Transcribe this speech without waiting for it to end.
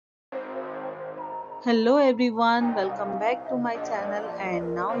Hello everyone, welcome back to my channel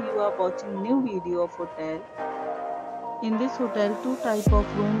and now you are watching new video of hotel. In this hotel, two type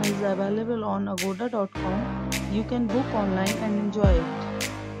of room is available on agoda.com. You can book online and enjoy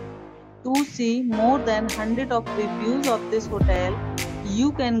it. To see more than 100 of reviews of this hotel,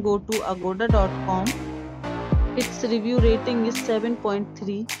 you can go to agoda.com. Its review rating is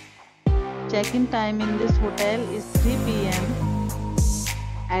 7.3. Check-in time in this hotel is 3 p.m.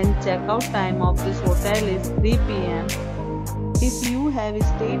 and checkout time of this hotel is 3 p.m. If you have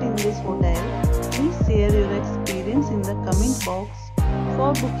stayed in this hotel, please share your experience in the comment box.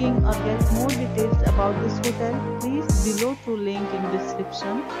 For booking or get more details about this hotel, please below through link in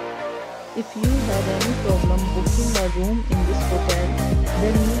description. If you have any problem booking a room in this hotel,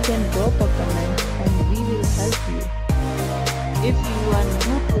 then you can drop a comment and we will help you. If you are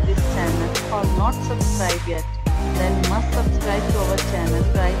new to this channel or not subscribed yet, then must subscribe to our channel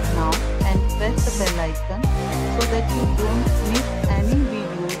right now and press the bell icon so that you don't miss any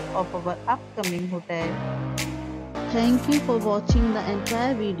videos of our upcoming hotel. Thank you for watching the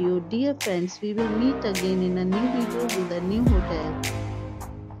entire video. Dear friends, we will meet again in a new video with a new hotel.